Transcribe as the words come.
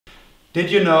Did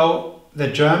you know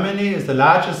that Germany is the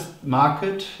largest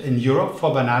market in Europe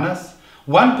for bananas?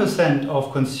 1%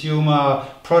 of consumer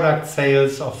product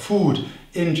sales of food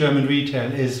in German retail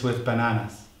is with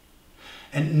bananas.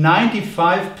 And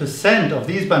 95% of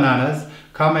these bananas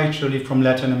come actually from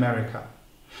Latin America.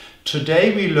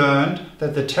 Today we learned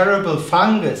that the terrible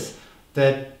fungus,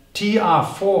 that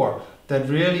TR4, that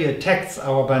really attacks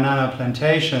our banana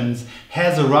plantations,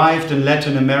 has arrived in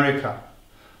Latin America,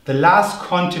 the last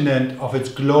continent of its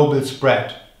global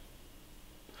spread.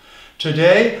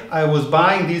 Today I was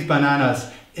buying these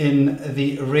bananas in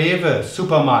the Rewe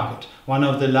supermarket, one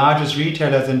of the largest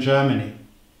retailers in Germany.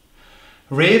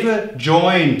 Rewe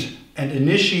joined and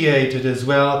initiated as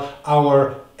well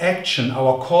our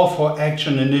Call for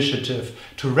Action initiative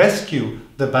to rescue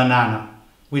the banana.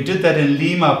 We did that in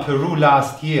Lima, Peru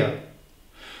last year.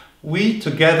 We,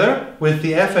 together with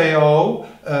the FAO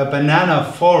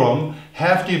Banana Forum,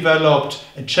 have developed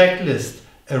a checklist,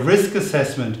 a risk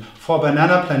assessment for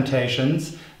banana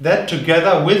plantations that,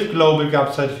 together with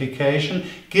GLOBAL.Ga.P certification,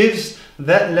 gives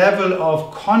that level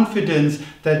of confidence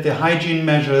that the hygiene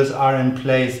measures are in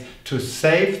place to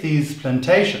save these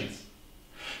plantations.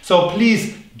 So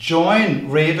please join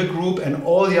Rewe Group and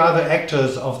all the other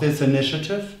actors of this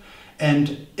initiative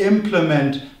and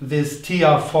implement this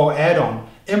TR4 add-on.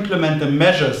 Implement the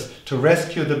measures to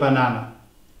rescue the banana.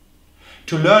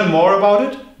 To learn more about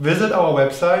it, visit our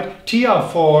website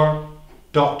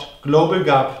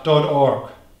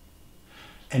tr4.globalgap.org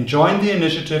and join the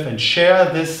initiative and share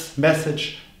this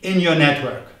message in your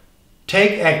network.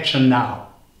 Take action now.